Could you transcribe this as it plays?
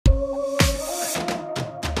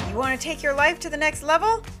You want to take your life to the next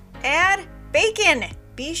level? Add bacon.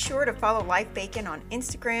 Be sure to follow Life Bacon on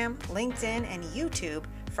Instagram, LinkedIn, and YouTube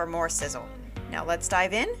for more sizzle. Now let's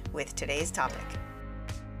dive in with today's topic.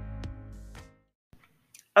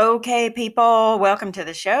 Okay, people, welcome to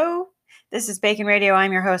the show. This is Bacon Radio.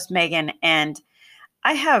 I'm your host, Megan, and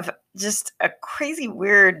I have just a crazy,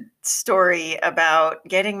 weird story about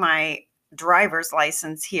getting my driver's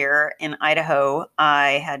license here in Idaho.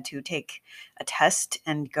 I had to take a test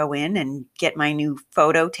and go in and get my new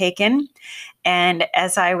photo taken. And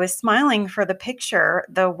as I was smiling for the picture,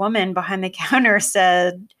 the woman behind the counter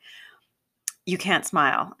said, "You can't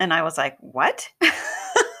smile." And I was like, "What?"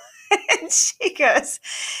 And she goes,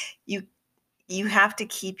 you have to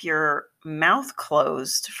keep your mouth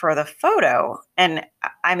closed for the photo. And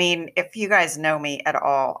I mean, if you guys know me at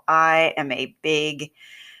all, I am a big,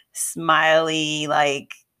 smiley,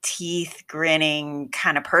 like teeth grinning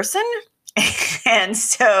kind of person. And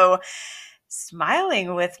so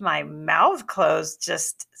smiling with my mouth closed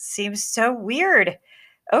just seems so weird.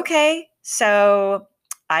 Okay, so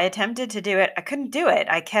I attempted to do it. I couldn't do it.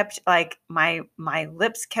 I kept like my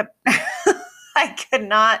lips kept I could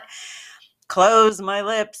not close my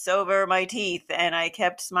lips over my teeth, and I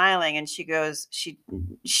kept smiling. And she goes,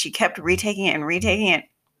 she kept retaking it.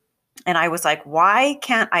 And I was like, "Why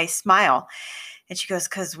can't I smile?" And she goes,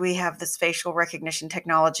 "Because we have this facial recognition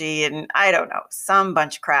technology." And I don't know, some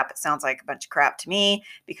bunch of crap. It sounds like a bunch of crap to me,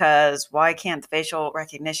 because why can't the facial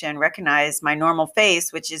recognition recognize my normal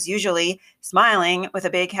face, which is usually smiling with a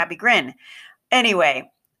big happy grin?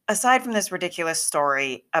 Anyway, aside from this ridiculous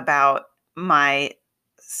story about my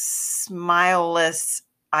smileless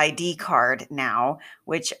ID card now,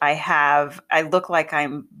 which I look like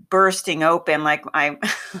I'm bursting open, like I'm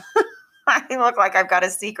I look like I've got a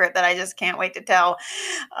secret that I just can't wait to tell.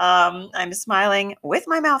 I'm smiling with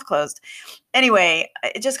my mouth closed. Anyway,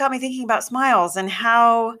 it just got me thinking about smiles and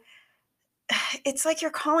how it's like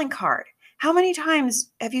your calling card. How many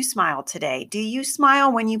times have you smiled today? Do you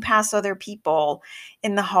smile when you pass other people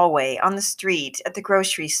in the hallway, on the street, at the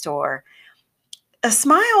grocery store? A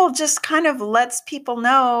smile just kind of lets people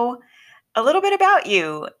know a little bit about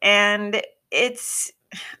you. And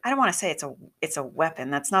I don't want to say it's a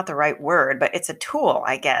weapon. That's not the right word, but it's a tool,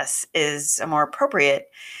 I guess, is a more appropriate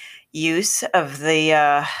use of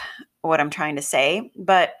the what I'm trying to say.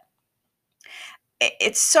 But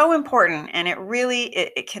it's so important, and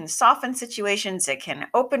it can soften situations. It can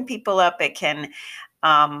open people up. It can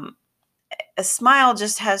a smile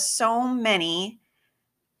just has so many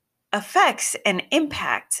effects and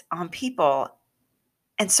impact on people.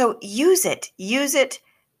 And so use it.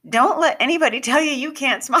 Don't let anybody tell you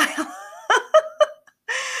can't smile.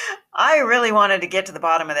 I really wanted to get to the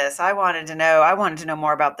bottom of this. I wanted to know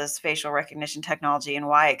more about this facial recognition technology and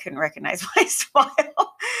why it couldn't recognize my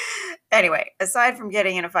smile. Anyway, aside from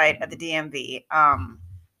getting in a fight at the DMV,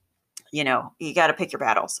 you got to pick your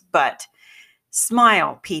battles. But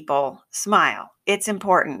smile, people, smile. It's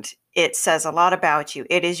important. It says a lot about you.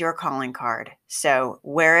 It is your calling card. So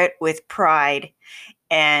wear it with pride.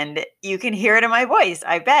 And you can hear it in my voice.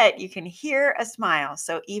 I bet you can hear a smile.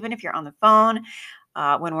 So even if you're on the phone,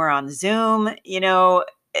 when we're on Zoom,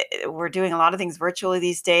 we're doing a lot of things virtually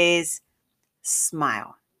these days.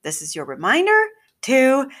 Smile. This is your reminder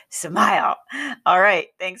to smile. All right.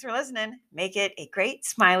 Thanks for listening. Make it a great,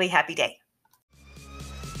 smiley, happy day.